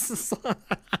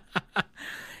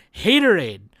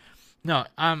 Haterade. No,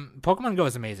 Pokemon Go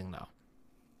is amazing, though.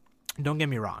 Don't get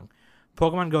me wrong.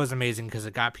 Pokemon Go is amazing because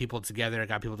it got people together, it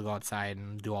got people to go outside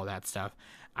and do all that stuff.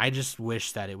 I just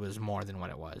wish that it was more than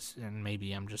what it was, and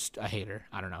maybe I'm just a hater.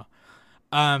 I don't know.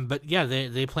 But yeah,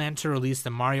 they plan to release the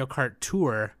Mario Kart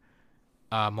Tour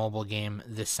mobile game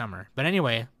this summer. But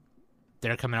anyway,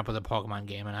 they're coming up with a Pokemon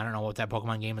game, and I don't know what that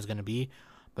Pokemon game is going to be,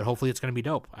 but hopefully it's going to be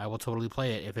dope. I will totally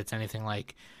play it. If it's anything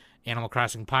like Animal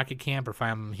Crossing Pocket Camp or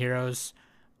Fire Emblem Heroes,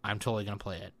 I'm totally going to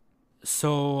play it.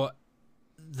 So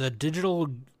the Digital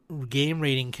Game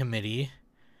Rating Committee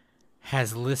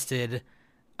has listed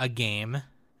a game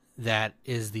that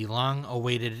is the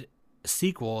long-awaited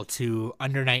sequel to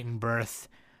Under Night in Birth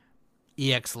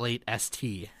EX Late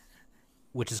ST,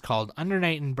 which is called Under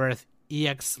Night in Birth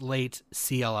EX Late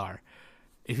CLR.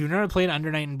 If you've never played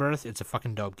Under Night in Birth, it's a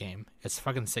fucking dope game. It's a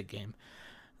fucking sick game.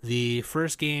 The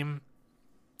first game,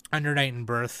 Under Night in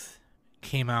Birth,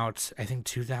 came out, I think,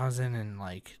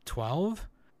 2012.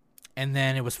 And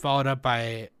then it was followed up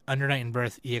by Under Night in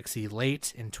Birth EXE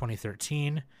Late in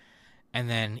 2013. And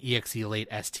then EXE Late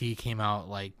ST came out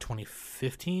like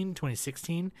 2015,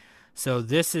 2016. So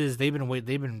this is, people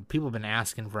have been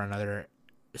asking for another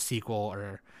sequel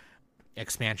or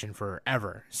expansion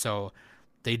forever. So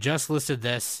they just listed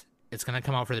this. It's going to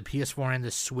come out for the PS4 and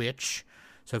the Switch.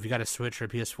 So if you got a Switch or a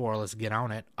PS4, let's get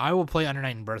on it. I will play Under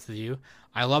Night in Birth with you.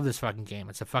 I love this fucking game.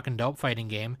 It's a fucking dope fighting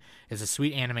game. It's a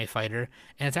sweet anime fighter,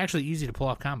 and it's actually easy to pull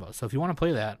off combos. So if you want to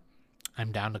play that,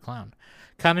 I'm down to clown.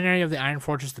 Commentary of the Iron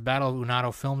Fortress, the Battle of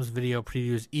Unato Films video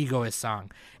previews Egoist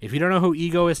song. If you don't know who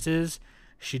Egoist is,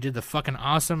 she did the fucking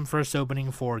awesome first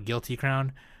opening for Guilty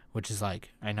Crown, which is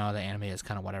like, I know the anime is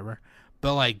kind of whatever,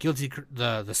 but like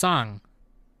the song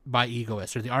by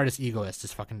Egoist, or the artist Egoist,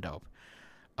 is fucking dope.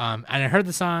 And I heard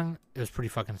the song. It was pretty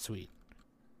fucking sweet.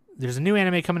 There's a new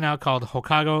anime coming out called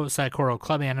Hokago Saikoro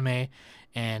Club Anime,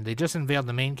 and they just unveiled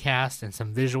the main cast and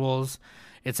some visuals.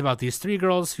 It's about these 3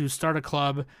 girls who start a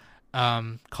club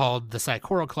called the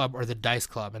Saikoro Club or the Dice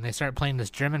Club, and they start playing this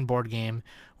German board game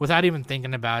without even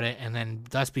thinking about it, and then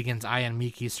thus begins Ai and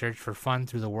Miki's search for fun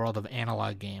through the world of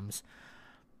analog games.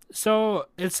 So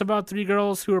it's about 3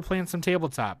 girls who are playing some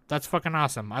tabletop. That's fucking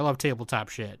awesome. I love tabletop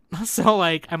shit. So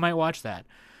like, I might watch that.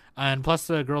 And plus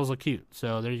the girls look cute.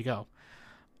 So there you go.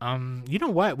 You know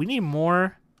what? We need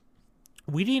more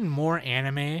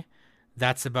anime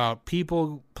that's about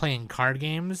people playing card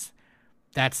games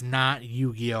that's not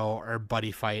Yu-Gi-Oh! Or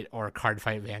Buddy Fight or Card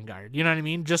Fight Vanguard. You know what I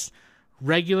mean? Just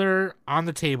regular on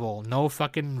the table. No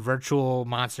fucking virtual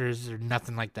monsters or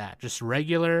nothing like that. Just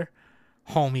regular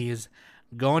homies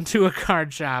going to a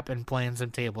card shop and playing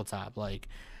some tabletop. Like,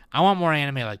 I want more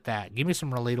anime like that. Give me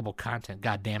some relatable content,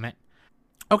 god damn it.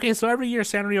 Okay, so every year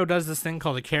Sanrio does this thing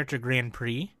called the Character Grand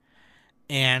Prix,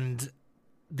 and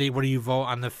where you vote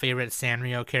on the favorite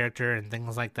Sanrio character and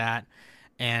things like that,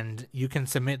 and you can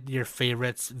submit your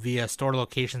favorites via store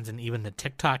locations and even the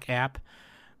TikTok app.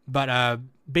 But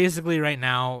basically right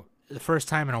now, the first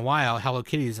time in a while, Hello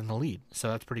Kitty is in the lead, so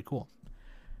that's pretty cool.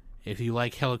 If you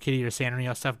like Hello Kitty or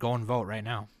Sanrio stuff, go and vote right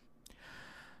now.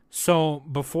 So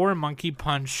before Monkey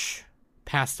Punch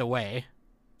passed away,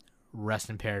 rest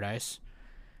in paradise,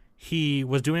 he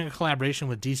was doing a collaboration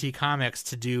with DC Comics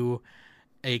to do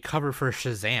a cover for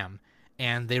Shazam,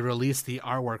 and they released the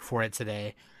artwork for it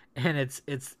today, and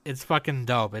it's fucking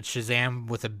dope. It's Shazam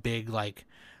with a big, like,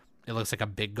 it looks like a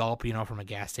big gulp, you know, from a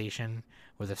gas station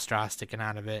with a straw sticking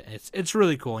out of it. It's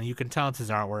really cool, and you can tell it's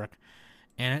his artwork.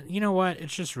 And you know what?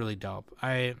 It's just really dope.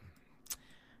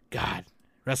 God,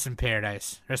 rest in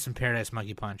paradise. Rest in paradise,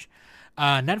 Monkey Punch.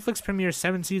 Netflix premieres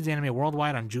 7 Seeds anime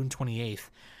worldwide on June 28th.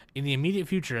 In the immediate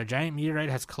future, a giant meteorite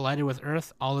has collided with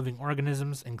Earth. All living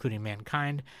organisms, including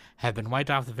mankind, have been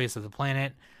wiped off the face of the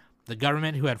planet. The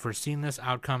government, who had foreseen this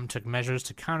outcome, took measures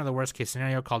to counter the worst-case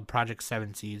scenario called Project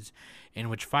 7 Seeds, in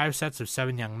which 5 sets of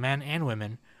 7 young men and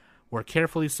women were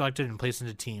carefully selected and placed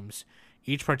into teams.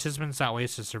 Each participant sought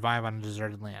ways to survive on a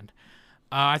deserted land.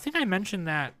 I think I mentioned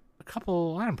that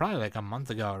probably like a month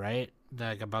ago, right?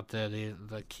 Like about the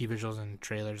key visuals and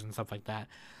trailers and stuff like that.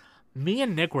 Me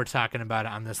and Nick were talking about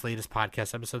it on this latest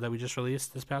podcast episode that we just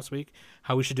released this past week.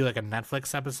 How we should do like a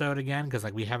Netflix episode again, because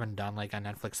like we haven't done like a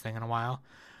Netflix thing in a while.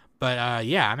 But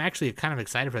yeah, I'm actually kind of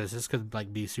excited for this. This could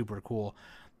like be super cool.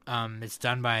 It's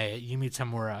done by Yumi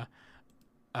Tamura.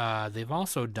 They've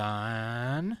also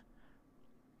done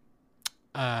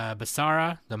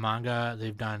Basara, the manga.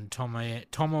 They've done Tomoe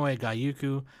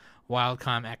Gayuku,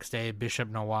 Wildcom X Day, Bishop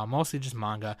Noir, mostly just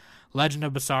manga. Legend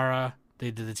of Basara. They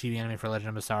did the TV anime for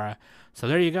Legend of Basara. So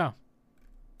there you go.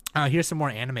 Here's some more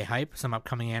anime hype, some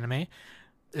upcoming anime.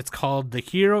 It's called The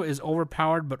Hero is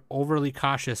Overpowered but Overly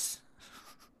Cautious.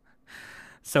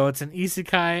 So it's an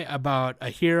isekai about a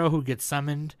hero who gets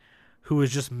summoned, who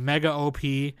is just mega OP,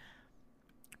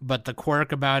 but the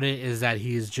quirk about it is that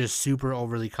he's just super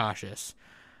overly cautious.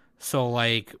 So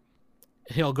like,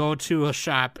 he'll go to a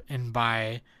shop and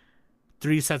buy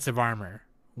 3 sets of armor.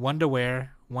 1 to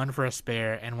wear, 1 for a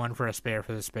spare, and 1 for a spare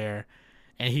for the spare.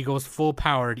 And he goes full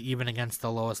powered even against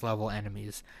the lowest level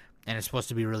enemies. And it's supposed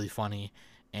to be really funny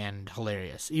and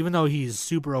hilarious. Even though he's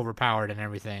super overpowered and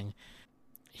everything,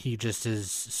 he just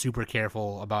is super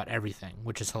careful about everything,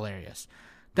 which is hilarious.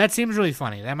 That seems really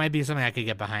funny. That might be something I could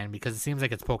get behind, because it seems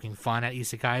like it's poking fun at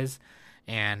isekais,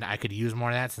 and I could use more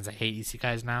of that since I hate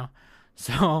isekais now.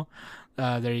 So,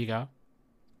 there you go.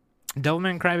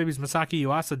 Devilman Crybaby's Masaki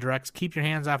Yuasa directs Keep Your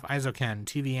Hands Off Aizoken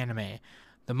TV anime.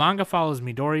 The manga follows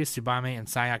Midori, Tsubame, and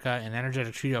Sayaka, an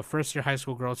energetic trio of first-year high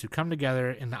school girls who come together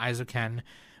in the Aizoken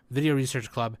Video Research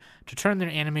Club to turn their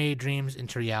anime dreams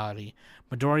into reality.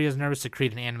 Midori is nervous to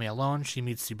create an anime alone. She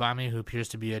meets Tsubame, who appears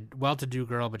to be a well-to-do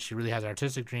girl, but she really has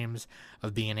artistic dreams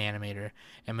of being an animator.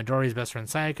 And Midori's best friend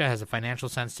Sayaka has a financial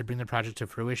sense to bring the project to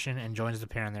fruition and joins the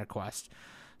pair in their quest.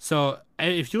 So,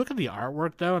 if you look at the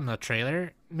artwork, though, in the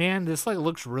trailer, man, this, like,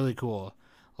 looks really cool.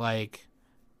 Like,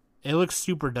 it looks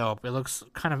super dope. It looks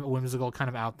kind of whimsical, kind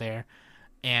of out there.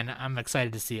 And I'm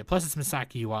excited to see it. Plus, it's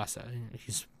Masaki Yuasa.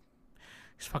 He's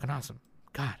fucking awesome.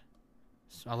 God.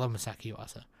 I love Masaki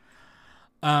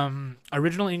Yuasa.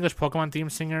 Original English Pokemon theme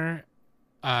singer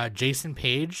Jason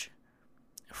Page,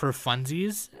 for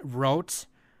funsies, wrote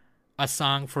a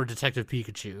song for Detective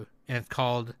Pikachu. And it's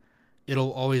called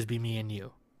It'll Always Be Me and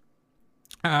You.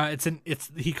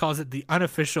 He calls it the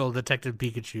unofficial Detective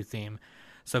Pikachu theme.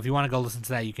 So if you want to go listen to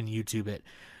that, you can YouTube it.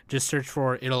 Just search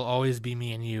for It'll Always Be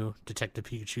Me and You Detective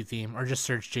Pikachu theme, or just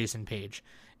search Jason Page,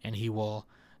 and he will.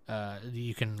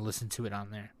 You can listen to it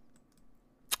on there.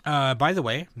 By the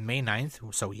way, May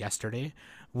 9th, so yesterday,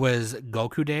 was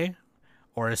Goku Day,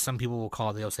 or as some people will call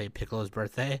it, they'll say Piccolo's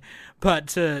birthday. But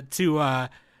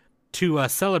to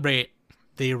celebrate,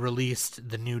 they released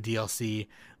the new DLC,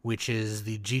 which is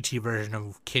the GT version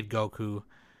of Kid Goku,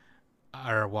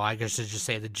 or, well, I guess I should just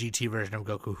say the GT version of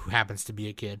Goku, who happens to be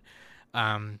a kid.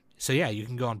 So yeah, you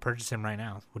can go and purchase him right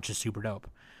now, which is super dope.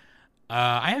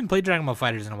 I haven't played Dragon Ball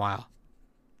FighterZ in a while.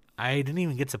 I didn't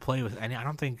even get to play with any. I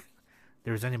don't think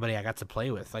there was anybody I got to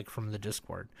play with, like, from the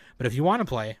Discord. But if you want to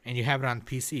play and you have it on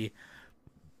PC,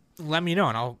 let me know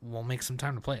and we'll make some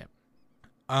time to play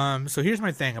it. So here's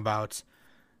my thing about.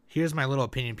 Here's my little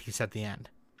opinion piece at the end.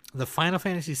 The Final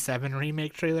Fantasy VII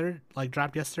remake trailer, like,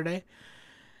 dropped yesterday.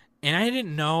 And I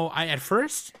didn't know. At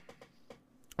first,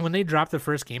 when they dropped the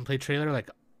first gameplay trailer, like,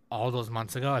 all those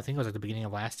months ago, I think it was at the beginning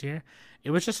of last year,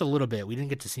 it was just a little bit. We didn't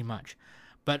get to see much.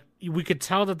 But we could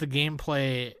tell that the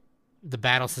gameplay, the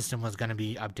battle system was going to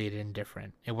be updated and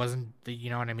different. It wasn't, you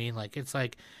know what I mean? Like, it's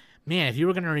like, man, if you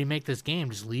were going to remake this game,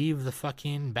 just leave the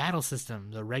fucking battle system,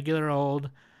 the regular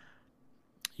old,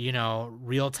 you know,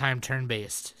 real-time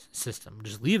turn-based system.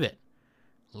 Just leave it.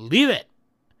 Leave it.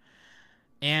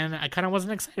 And I kind of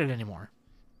wasn't excited anymore.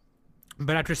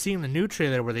 But after seeing the new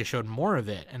trailer where they showed more of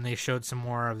it, and they showed some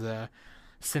more of the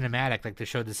cinematic, like they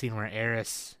showed the scene where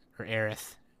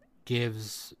Aerith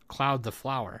gives Cloud the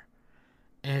flower.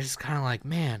 And it's just kind of like,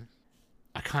 man,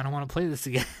 I kind of want to play this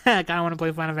again. I kind of want to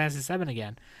play Final Fantasy VII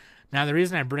again. Now, the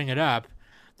reason I bring it up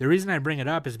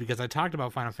is because I talked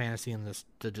about Final Fantasy in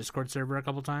the Discord server a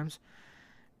couple times.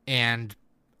 And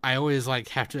I always, like,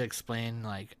 have to explain,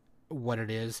 like, what it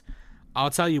is. I'll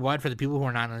tell you what, for the people who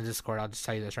are not on the Discord, I'll just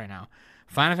tell you this right now.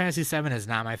 Final Fantasy VII is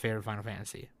not my favorite Final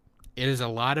Fantasy. It is a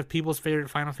lot of people's favorite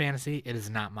Final Fantasy. It is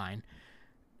not mine.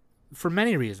 For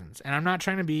many reasons. And I'm not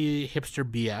trying to be hipster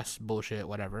BS, bullshit,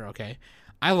 whatever, okay?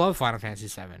 I love Final Fantasy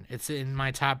VII. It's in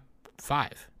my top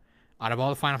 5 out of all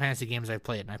the Final Fantasy games I've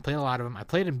played. And I played a lot of them. I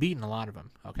played and beaten a lot of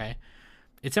them, okay?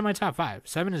 It's in my top 5.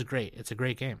 7 is great. It's a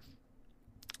great game.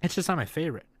 It's just not my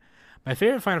favorite. My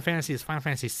favorite Final Fantasy is Final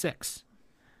Fantasy VI.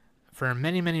 For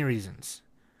many, many reasons.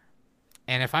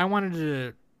 And if I wanted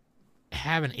to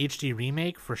have an HD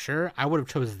remake, for sure, I would have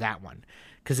chose that one.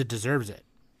 Because it deserves it.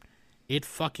 It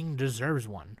fucking deserves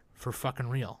one. For fucking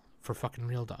real. For fucking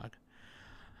real, dog.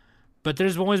 But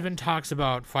there's always been talks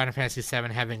about Final Fantasy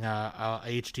VII having a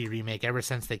HD remake ever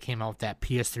since they came out with that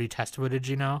PS3 test footage,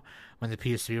 you know? When the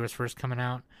PS3 was first coming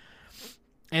out.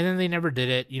 And then they never did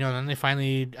it, you know, then they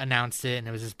finally announced it, and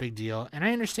it was this big deal. And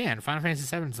I understand, Final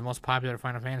Fantasy VII is the most popular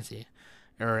Final Fantasy.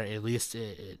 Or at least,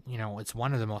 you know, it's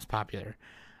one of the most popular.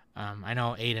 I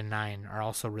know 8 and 9 are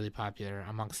also really popular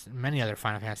amongst many other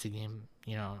Final Fantasy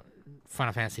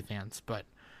Final Fantasy fans. But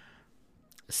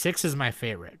 6 is my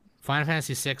favorite. Final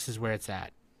Fantasy 6 is where it's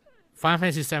at. Final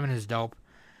Fantasy 7 is dope.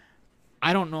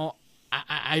 I don't know.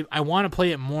 I want to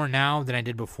play it more now than I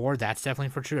did before. That's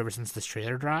definitely for true, ever since this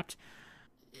trailer dropped.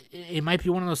 It might be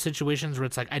one of those situations where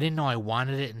it's like, I didn't know I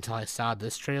wanted it until I saw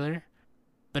this trailer.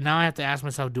 But now I have to ask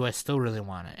myself, do I still really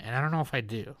want it? And I don't know if I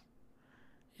do. You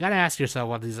gotta ask yourself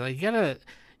what these, like, you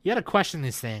gotta question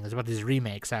these things about these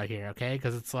remakes out here, okay?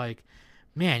 Because it's like,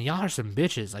 man, y'all are some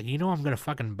bitches. Like, you know I'm gonna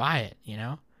fucking buy it, you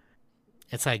know?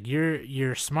 It's like,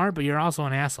 you're smart, but you're also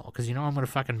an asshole, because you know I'm gonna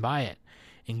fucking buy it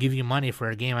and give you money for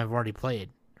a game I've already played,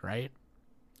 right?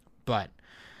 But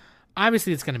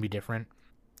obviously it's gonna be different.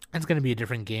 It's going to be a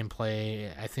different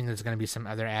gameplay. I think there's going to be some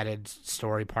other added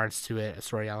story parts to it,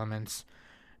 story elements.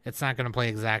 It's not going to play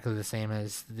exactly the same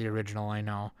as the original, I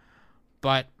know.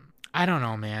 But I don't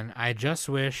know, man. I just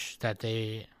wish that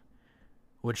they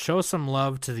would show some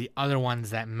love to the other ones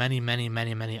that many, many,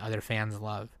 many, many other fans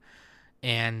love.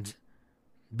 And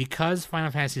because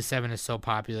Final Fantasy VII is so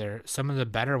popular, some of the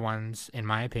better ones, in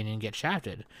my opinion, get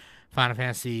shafted. Final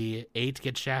Fantasy VIII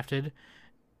gets shafted.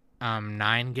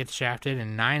 9 gets shafted,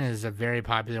 and 9 is a very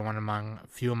popular one among a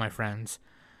few of my friends.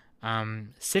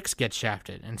 6 gets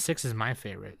shafted, and 6 is my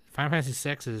favorite. Final Fantasy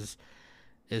 6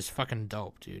 is fucking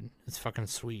dope, dude. It's fucking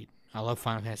sweet. I love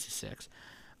Final Fantasy 6.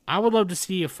 I would love to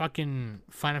see a fucking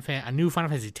a new Final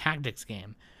Fantasy Tactics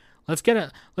game. Let's get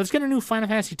a new Final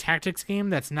Fantasy Tactics game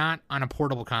that's not on a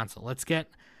portable console. Let's get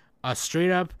a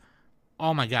straight up.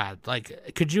 Oh my god!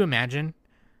 Like, could you imagine?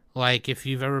 Like, if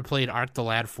you've ever played Arc the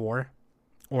Lad 4,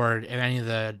 or any of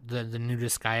the new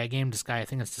Disgaea game, I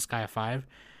think it's Disgaea 5.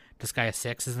 Disgaea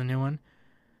 6 is the new one.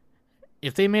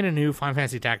 If they made a new Final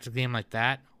Fantasy Tactics game like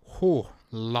that, whew,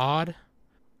 Lord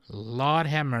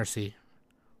have mercy.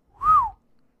 Whew.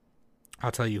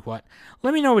 I'll tell you what.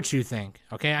 Let me know what you think,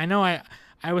 okay? I know I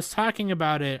was talking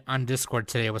about it on Discord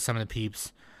today with some of the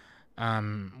peeps,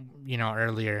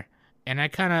 earlier. And I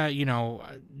kind of,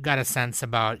 got a sense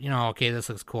about, okay, this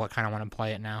looks cool. I kind of want to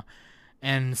play it now.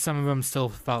 And some of them still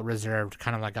felt reserved,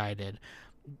 kind of like I did.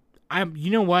 You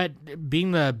know what?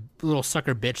 Being the little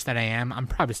sucker bitch that I am, I'm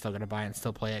probably still going to buy it and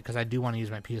still play it because I do want to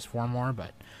use my PS4 more.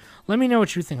 But let me know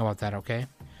what you think about that, okay?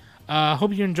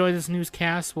 Hope you enjoyed this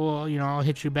newscast. Well, I'll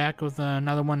hit you back with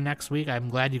another one next week. I'm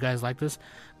glad you guys like this.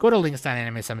 Go to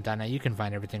links.animesummit.net. You can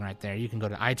find everything right there. You can go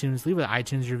to iTunes. Leave an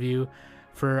iTunes review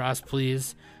for us,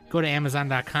 please. Go to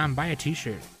Amazon.com. Buy a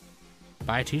t-shirt.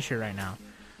 Buy a t-shirt right now.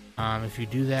 If you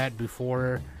do that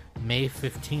before May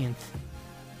 15th,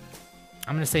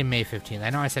 I'm going to say May 15th.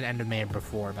 I know I said end of May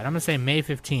before, but I'm going to say May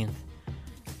 15th.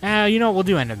 We'll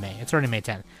do end of May. It's already May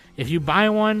 10th. If you buy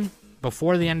one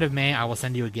before the end of May, I will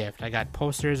send you a gift. I got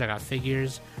posters, I got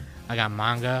figures, I got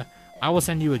manga. I will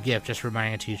send you a gift just for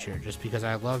buying a t-shirt, just because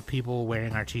I love people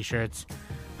wearing our t-shirts,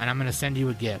 and I'm going to send you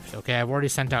a gift, okay? I've already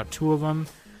sent out 2 of them.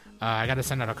 I got to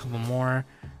send out a couple more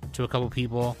to a couple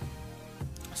people.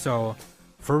 So,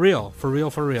 for real.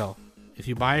 If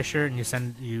you buy a shirt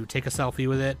and you take a selfie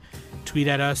with it, tweet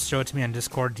at us, show it to me on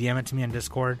Discord, DM it to me on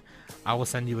Discord, I will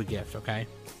send you a gift, okay?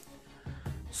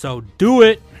 So do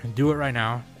it right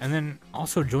now, and then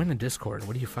also join the Discord.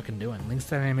 What are you fucking doing?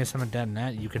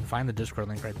 Links.animesummit.net. You can find the Discord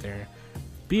link right there.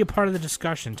 Be a part of the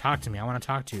discussion. Talk to me. I want to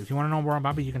talk to you. If you want to know more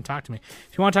about me, you can talk to me.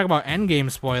 If you want to talk about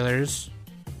Endgame spoilers,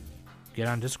 get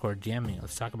on Discord, DM me.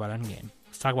 Let's talk about Endgame.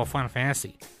 Let's talk about Final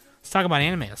Fantasy. Let's talk about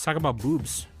anime. Let's talk about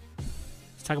boobs.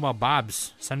 Let's talk about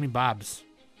bobs. Send me bobs.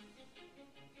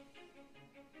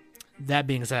 That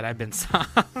being said, I've been Sam.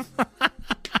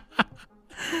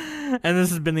 And this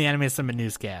has been the Anime Summit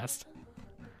Newscast.